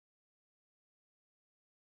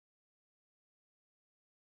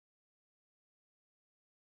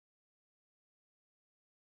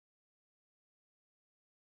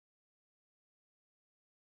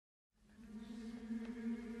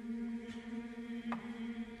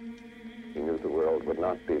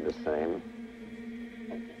not be the same.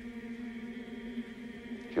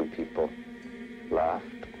 Few people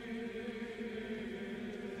laughed.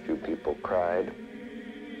 Few people cried.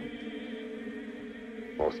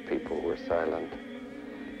 Most people were silent.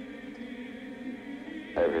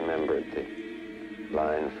 I remembered the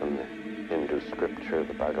line from the Hindu scripture,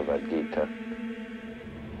 the Bhagavad Gita.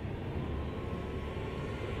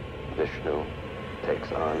 Vishnu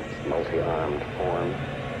takes on his multi-armed form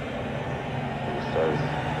and says,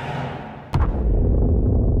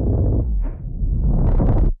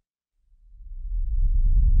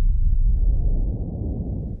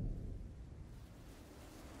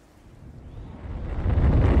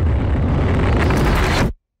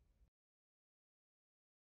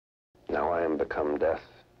 now I am become death,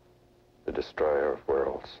 the destroyer of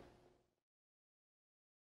worlds.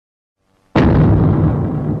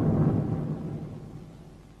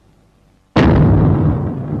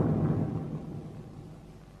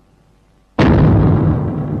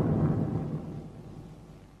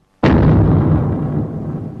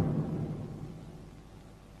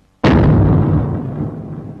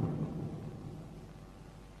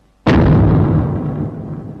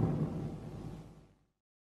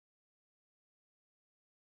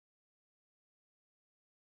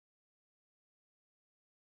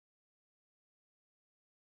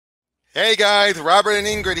 Hey guys, Robert and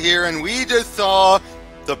Ingrid here, and we just saw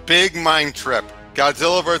the big mind trip.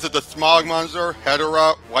 Godzilla versus the Smog monster,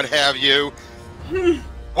 Hedorah, what have you.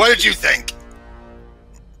 What did you think?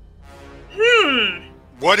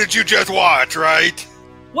 What did you just watch, right?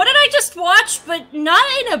 What did I just watch? But not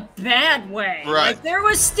in a bad way. Right. Like, there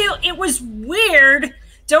was still, it was weird,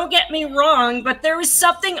 don't get me wrong, but there was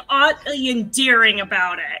something oddly endearing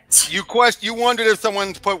about it. You wondered if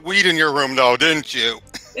someone put weed in your room though, didn't you?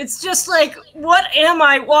 It's just like, what am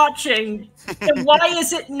I watching? And why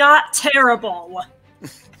is it not terrible?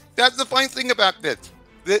 That's the funny thing about this.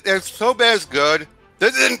 It's so bad it's good.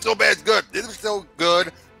 This isn't so bad it's good. This is so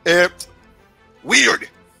good. It's weird.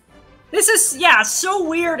 This is, yeah, so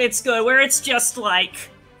weird it's good, where it's just like,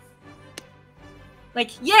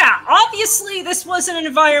 yeah, obviously this was an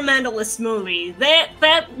environmentalist movie.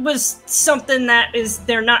 That was something that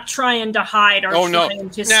they're not trying to hide or trying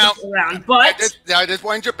to stick around. But at this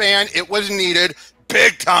point in Japan, it was needed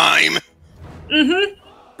big time.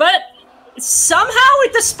 But somehow,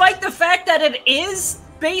 despite the fact that it is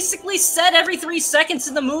basically said every 3 seconds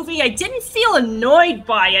in the movie, I didn't feel annoyed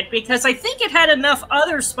by it because I think it had enough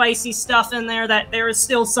other spicy stuff in there that there is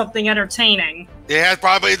still something entertaining. It has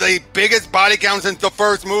probably the biggest body count since the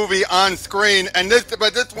first movie on screen,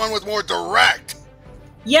 but this one was more direct.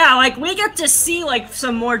 Yeah, like, we get to see, like,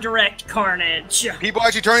 some more direct carnage. People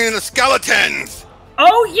actually turning into skeletons.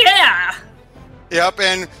 Oh, yeah! Yep,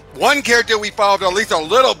 and one character we followed at least a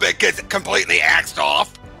little bit gets completely axed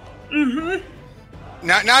off.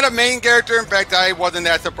 Not a main character. In fact, I wasn't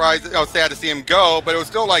that surprised. I was sad to see him go, but it was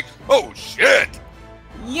still like, oh, shit.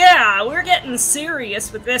 Yeah, we're getting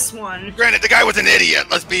serious with this one. Granted, the guy was an idiot,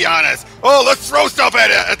 let's be honest. Oh, let's throw stuff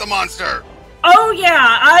at the monster. Oh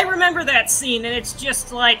yeah, I remember that scene, and it's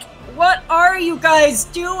just like, what are you guys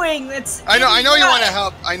doing? I know you want to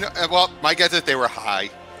help. I know. Well, my guess is they were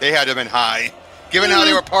high. They had to have been high. Given how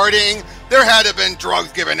they were partying, there had to have been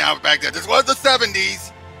drugs given out back then. This was the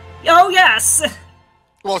 70s. Oh yes.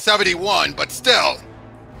 Well, 71, but still.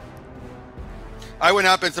 I would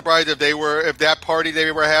not have been surprised if that party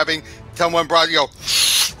they were having, someone brought,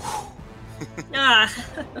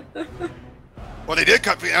 Well, they did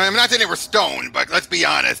I'm not saying they were stoned, but let's be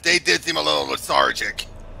honest, they did seem a little lethargic.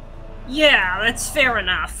 Yeah, that's fair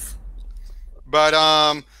enough. But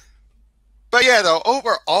yeah, though,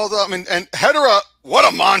 overall, though, and Hedorah, what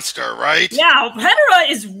a monster, right? Yeah, Hedorah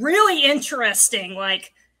is really interesting,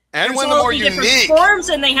 like, and one of the more unique forms,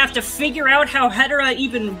 and they have to figure out how Hedorah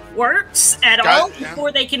even works at all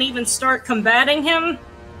before they can even start combating him.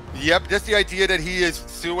 Yep, just the idea that he is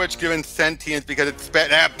sewage given sentience because it's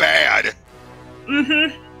that bad.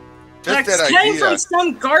 Just that came idea. From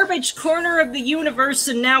some garbage corner of the universe,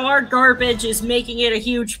 and now our garbage is making it a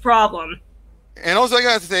huge problem. And also, I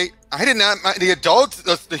gotta say, I did not mind the adults.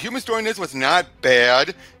 The human story in this was not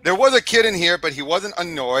bad. There was a kid in here, but he wasn't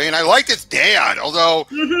annoying. I liked his dad, although,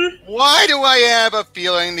 why do I have a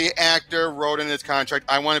feeling the actor wrote in his contract,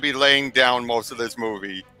 I want to be laying down most of this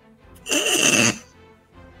movie?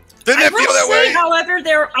 Didn't it feel that way? However,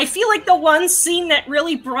 I feel like the one scene that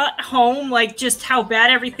really brought home, like, just how bad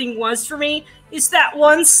everything was for me is that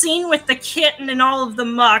one scene with the kitten and all of the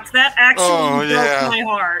muck. That actually broke my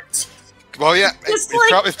heart. Well, yeah. Is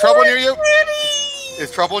trouble near you?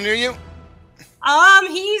 Is trouble near you?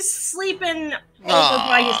 He's sleeping been over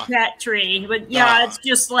by his cat tree, but yeah, it's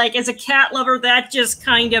just like, as a cat lover, that just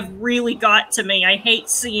kind of really got to me. I hate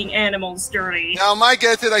seeing animals dirty. Now, my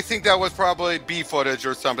guess is I think that was probably B footage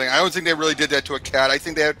or something. I don't think they really did that to a cat. I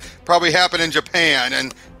think that probably happened in Japan,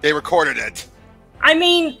 and they recorded it. I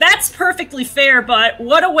mean, that's perfectly fair, but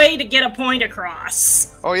what a way to get a point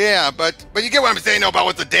across. Oh, yeah, but you get what I'm saying, though, about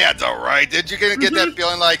with the dad, though, right? Did you get that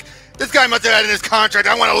feeling like, this guy must have had in his contract,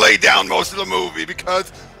 I want to lay down most of the movie,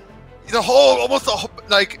 because almost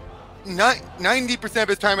 90% of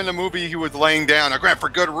his time in the movie, he was laying down. Now, granted, for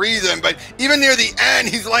good reason, but even near the end,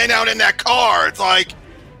 he's laying out in that car. It's like,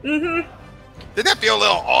 did that feel a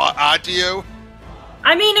little odd to you?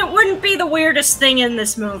 I mean, it wouldn't be the weirdest thing in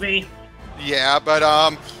this movie. Yeah, but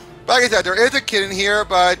like I said, there is a kid in here,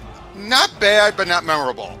 but not bad, but not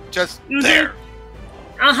memorable. Just there.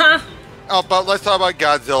 Oh, but let's talk about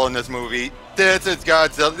Godzilla in this movie. This is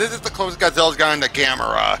Godzilla. This is the closest Godzilla's gotten to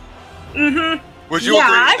Gamera. Would you agree with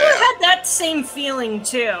I would that? have had that same feeling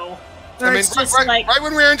too. I mean, right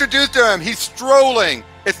when we were introduced to him, he's strolling.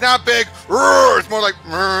 It's not big. It's more like.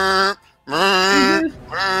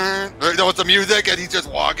 With the music, and he's just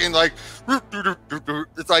walking like.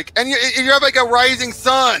 It's like, and you have like a rising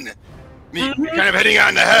sun. Kind of hitting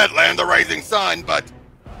on the head, land the rising sun, but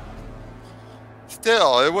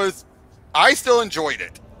still, it was. I still enjoyed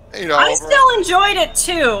it. I still enjoyed it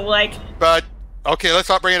too. But okay, let's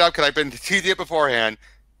not bring it up because I've been teasing it beforehand.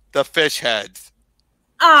 The fish heads.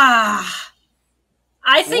 I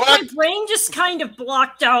think my brain just kind of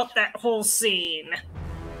blocked out that whole scene.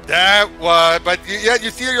 But yeah, you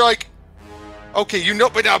see, you're like, okay,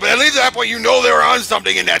 but at least at that point, they were on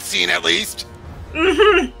something in that scene, at least.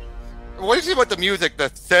 What did you think about the music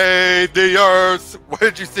that saved the earth? What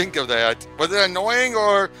did you think of that? Was it annoying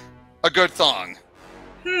or a good song?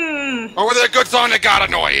 Or was it a good song that got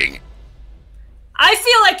annoying? I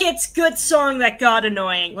feel like it's good song that got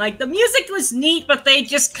annoying. Like, the music was neat, but they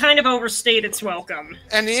just kind of overstayed its welcome.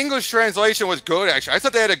 And the English translation was good, actually. I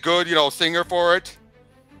thought they had a good, singer for it.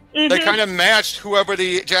 They kind of matched whoever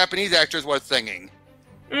the Japanese actress was singing.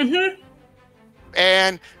 And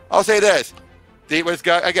I'll say this. With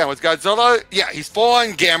Godzilla, yeah, he's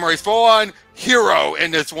full-on Gamera, he's full-on hero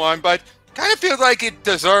in this one, but kind of feels like it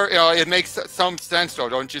deserves, it makes some sense, though,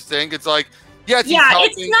 don't you think? It's like, yes, he's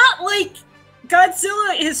helping. It's not like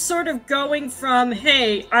Godzilla is sort of going from,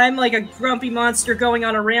 hey, I'm like a grumpy monster going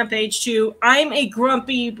on a rampage, to I'm a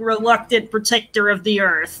grumpy, reluctant protector of the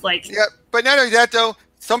Earth. Yeah, but not only that, though,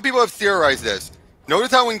 some people have theorized this.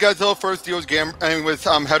 Notice how when Godzilla first deals with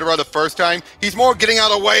Hedorah the first time, he's more getting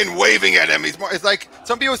out of the way and waving at him. It's like,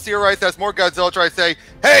 some people theorize that's more Godzilla trying to say,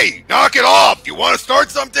 hey, knock it off! You want to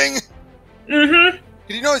start something? Did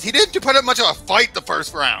you notice he didn't put up much of a fight the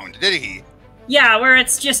first round, did he? Yeah, where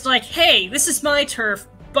it's just like, hey, this is my turf,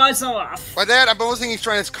 buzz off. By that, I'm almost thinking he's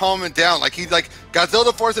trying to calm him down. Like, he's like, Godzilla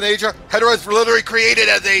the force of nature, Hedorah's literally created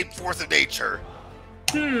as a force of nature.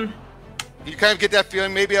 You kind of get that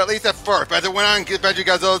feeling, maybe at least at first. But as it went on, eventually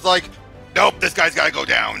Godzilla's like, nope, this guy's got to go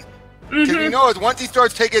down. Because once he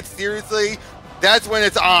starts taking it seriously, that's when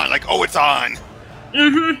it's on. Like, oh, it's on.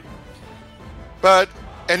 But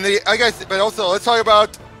also, let's talk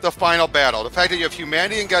about the final battle. The fact that you have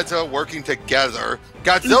humanity and Godzilla working together.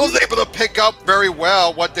 Godzilla's able to pick up very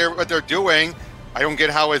well what they're doing. I don't get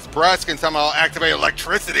how his breast can somehow activate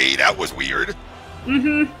electricity. That was weird.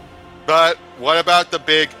 But what about the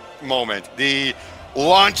big moment? The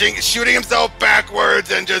shooting himself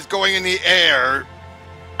backwards and just going in the air.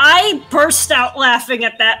 I burst out laughing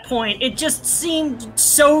at that point. It just seemed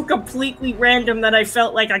so completely random that I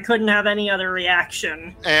felt like I couldn't have any other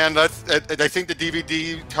reaction. And I think the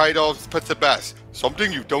DVD title puts it best.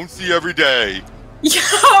 Something you don't see every day.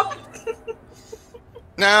 Yeah.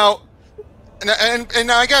 Now,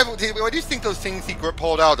 what do you think those things he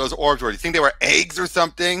pulled out, those orbs were? Do you think they were eggs or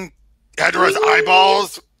something? Hedorah's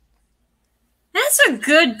eyeballs? That's a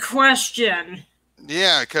good question.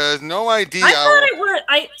 Yeah, because no idea.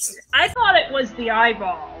 I thought it was the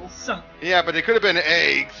eyeballs. Yeah, but it could have been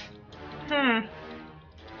eggs.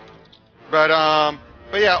 But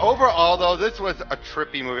yeah, overall though, this was a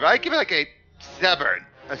trippy movie. I give it like a 7.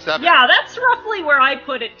 A 7. Yeah, that's roughly where I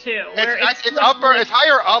put it too. It's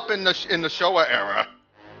higher up in the Showa era.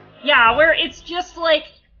 Yeah, where it's just like,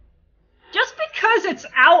 just because it's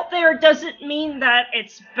out there doesn't mean that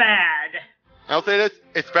it's bad. I'll say this,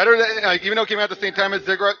 it's better than, even though it came out at the same time as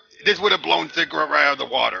Zigra, this would have blown Zigra right out of the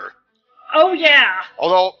water. Oh, yeah.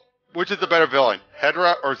 Although, which is the better villain,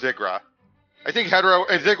 Hedorah or Zigra? I think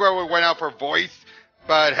Zigra went out for voice,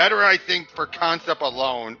 but Hedorah, I think, for concept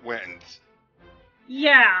alone, wins.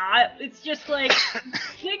 Yeah, it's just like,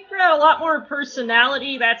 Ziggler had a lot more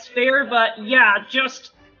personality, that's fair, but yeah,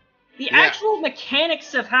 just the actual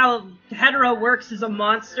mechanics of how Hedorah works as a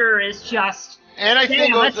monster is just, and I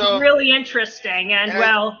think that's also really interesting, and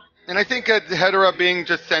well... And I think that Hedorah being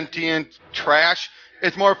just sentient trash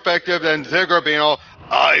is more effective than Ziggler being all,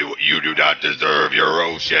 you do not deserve your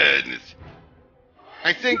oceans.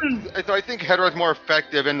 I think Hedorah is more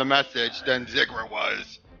effective in the message than Ziggler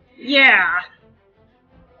was. Yeah.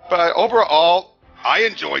 But overall, I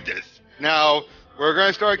enjoyed this. Now, we're going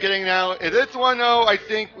to start getting in this one, though, I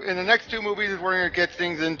think in the next two movies, we're going to get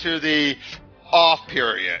things into the off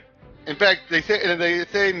period. In fact, they say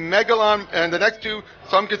Megalon, and the next two,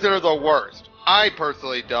 some consider the worst. I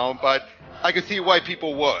personally don't, but I can see why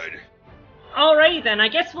people would. Alrighty then, I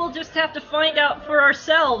guess we'll just have to find out for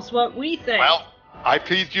ourselves what we think. Well, I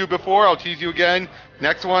teased you before, I'll tease you again.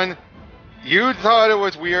 Next one, you thought it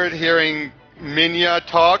was weird hearing Minya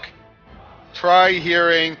talk? Try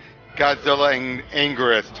hearing Godzilla and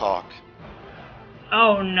Anguirus talk.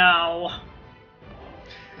 Oh no.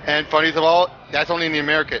 And funniest of all, that's only in the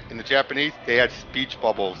American. In the Japanese, they had speech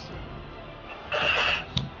bubbles.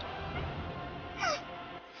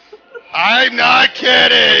 I'm not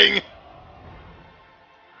kidding!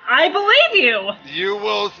 I believe you! You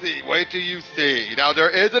will see. Wait till you see. Now,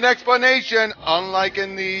 there is an explanation, unlike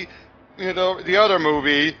in the other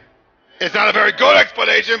movie. It's not a very good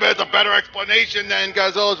explanation, but it's a better explanation than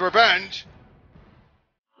Godzilla's Revenge.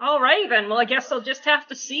 Alright then, well I guess I'll just have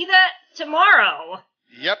to see that tomorrow.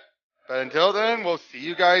 Yep. But until then, we'll see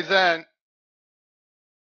you guys then.